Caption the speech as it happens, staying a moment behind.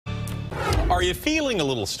Are you feeling a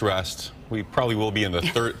little stressed? We probably will be in the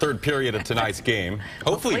third period of tonight's game.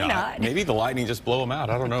 Hopefully not. Maybe the Lightning just blow them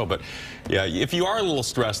out. I don't know. But yeah, if you are a little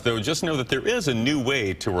stressed, though, just know that there is a new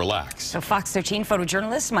way to relax. So Fox 13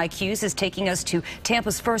 photojournalist Mike Hughes is taking us to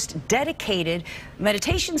Tampa's first dedicated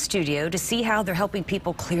meditation studio to see how they're helping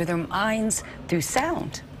people clear their minds through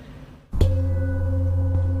sound.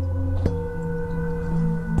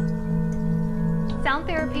 Sound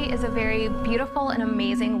therapy is a very beautiful and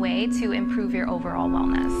amazing way to improve your overall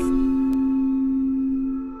wellness.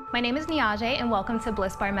 My name is Niaje and welcome to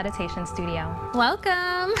Bliss Bar Meditation Studio.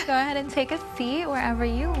 Welcome! Go ahead and take a seat wherever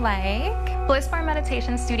you like. Bliss Bar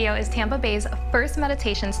Meditation Studio is Tampa Bay's first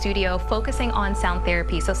meditation studio focusing on sound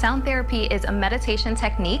therapy. So sound therapy is a meditation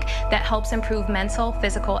technique that helps improve mental,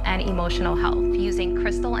 physical, and emotional health using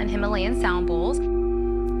crystal and Himalayan sound bowls.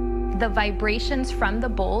 The vibrations from the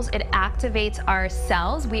bowls, it activates our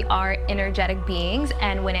cells. We are energetic beings,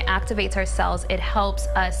 and when it activates our cells, it helps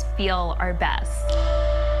us feel our best.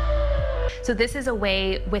 So this is a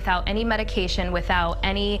way, without any medication, without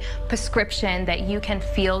any prescription, that you can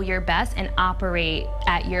feel your best and operate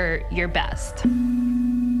at your best.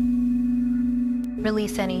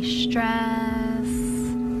 Release any stress,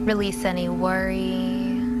 release any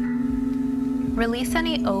worry, release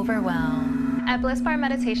any overwhelm. At Bliss Bar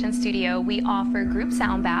Meditation Studio, we offer group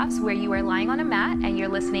sound baths where you are lying on a mat and you're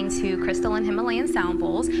listening to crystal and Himalayan sound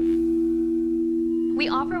bowls. We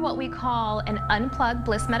offer what we call an unplugged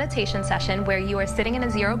bliss meditation session where you are sitting in a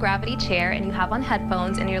zero gravity chair and you have on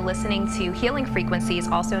headphones and you're listening to healing frequencies,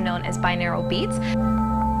 also known as binaural beats.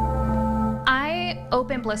 I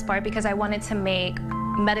opened Bliss Bar because I wanted to make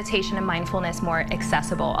meditation and mindfulness more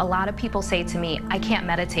accessible. A lot of people say to me, I can't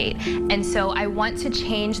meditate. And so I want to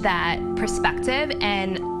change that perspective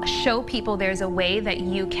and show people there's a way that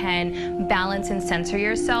you can balance and center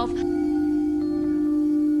yourself.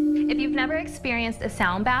 If you've never experienced a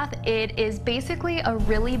sound bath, it is basically a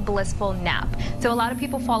really blissful nap. So a lot of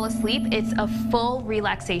people fall asleep. It's a full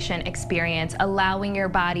relaxation experience, allowing your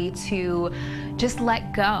body to just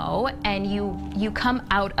let go, and you come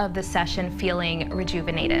out of the session feeling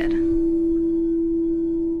rejuvenated.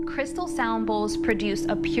 Crystal sound bowls produce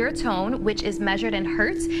a pure tone, which is measured in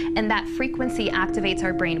hertz, and that frequency activates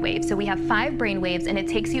our brainwave. So we have 5 brainwaves, and it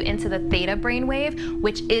takes you into the theta brainwave,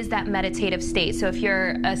 which is that meditative state. So if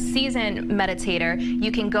you're a seasoned meditator,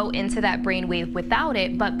 you can go into that brainwave without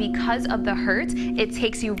it, but because of the hertz, it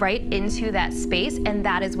takes you right into that space, and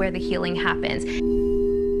that is where the healing happens.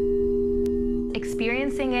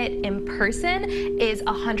 Experiencing it in person is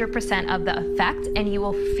 100% of the effect, and you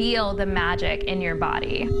will feel the magic in your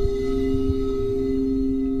body.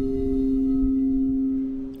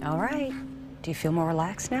 All right. Do you feel more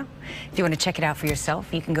relaxed now? If you want to check it out for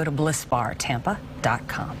yourself, you can go to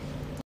blissbartampa.com.